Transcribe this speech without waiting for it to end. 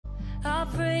I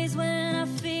praise when I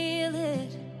feel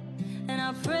it, and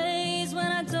I praise when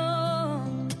I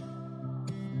don't.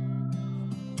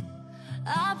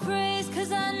 I praise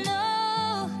 'cause I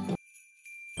know.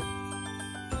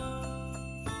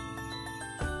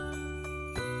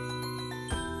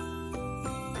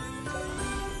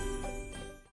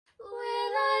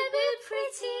 Will I be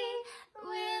pretty?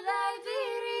 Will I be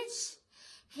rich?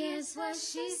 Here's what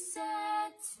she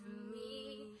said to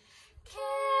me.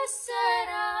 Que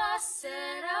sera,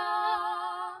 sera.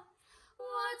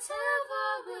 Whatever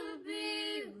will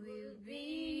be, will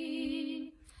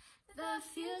be. The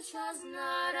future's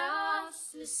not ours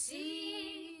to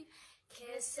see.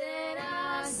 Que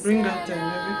sera, sera. Bring out and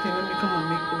everything. Let me come and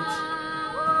make oats.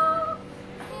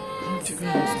 Don't you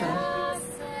understand?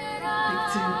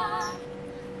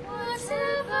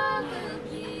 Whatever will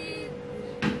be,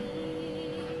 will be.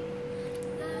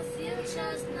 The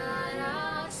future's not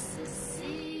ours to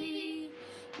see.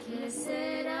 Que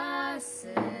sera,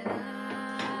 sera.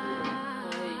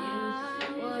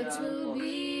 What will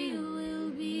be, will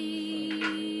be.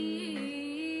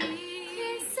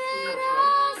 Que sera,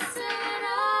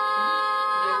 sera.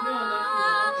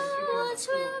 What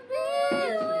will be,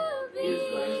 will be.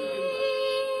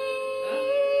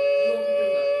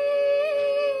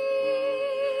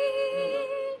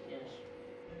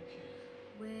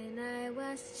 When I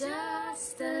was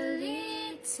just a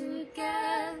little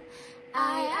girl,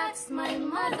 I asked my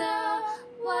mother,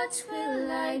 what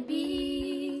will I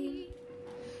be?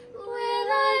 Will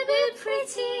I be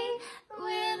pretty?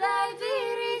 Will I be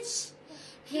rich?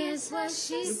 Here's what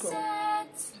she said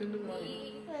to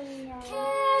me.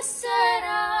 Que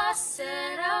sera,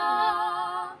 sera.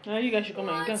 Now you guys should come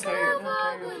and you can carry it.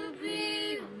 Will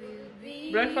be, will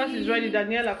be. Breakfast is ready,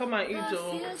 Daniela. Come and eat. The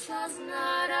future's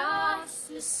not ours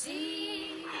to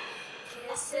see.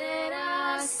 Que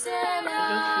sera, sera.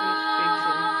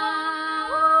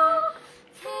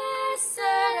 Que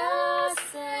sera,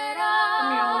 sera.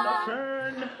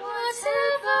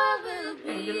 Whatever will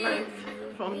be, The light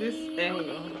from this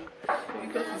angle.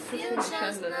 Because the it's future's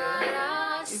just not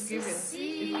ours it's to giving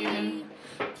see.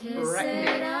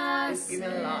 brightness. It's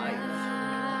giving light.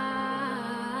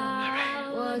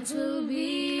 What will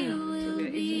be, will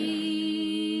be.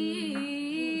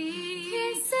 Que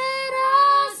sera,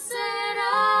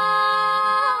 sera.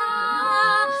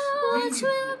 What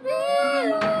will be,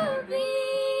 will be.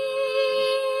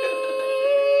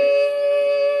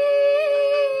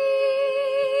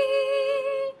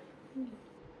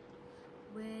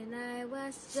 When I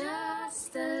was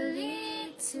just a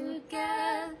little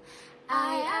girl,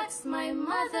 I asked my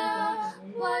mother,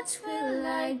 what will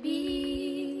I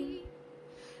be?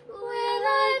 Will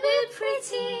I be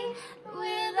pretty?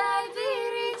 Will I be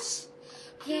rich?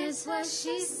 Here's what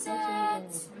she said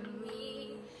to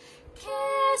me.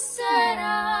 Que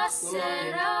sera,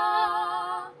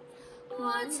 sera.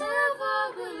 Whatever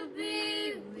will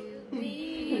be, will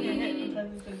be.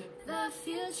 The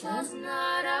future's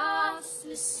not ours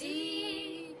to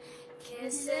see. Que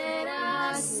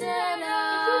sera, sera.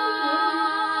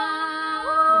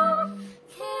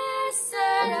 Que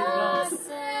sera,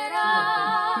 sera.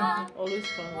 Always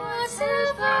fun.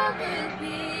 Whatever will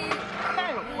be.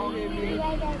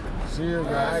 See you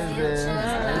guys then.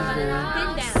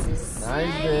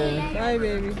 Nice day. Bye,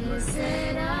 baby. Que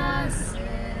sera, sera.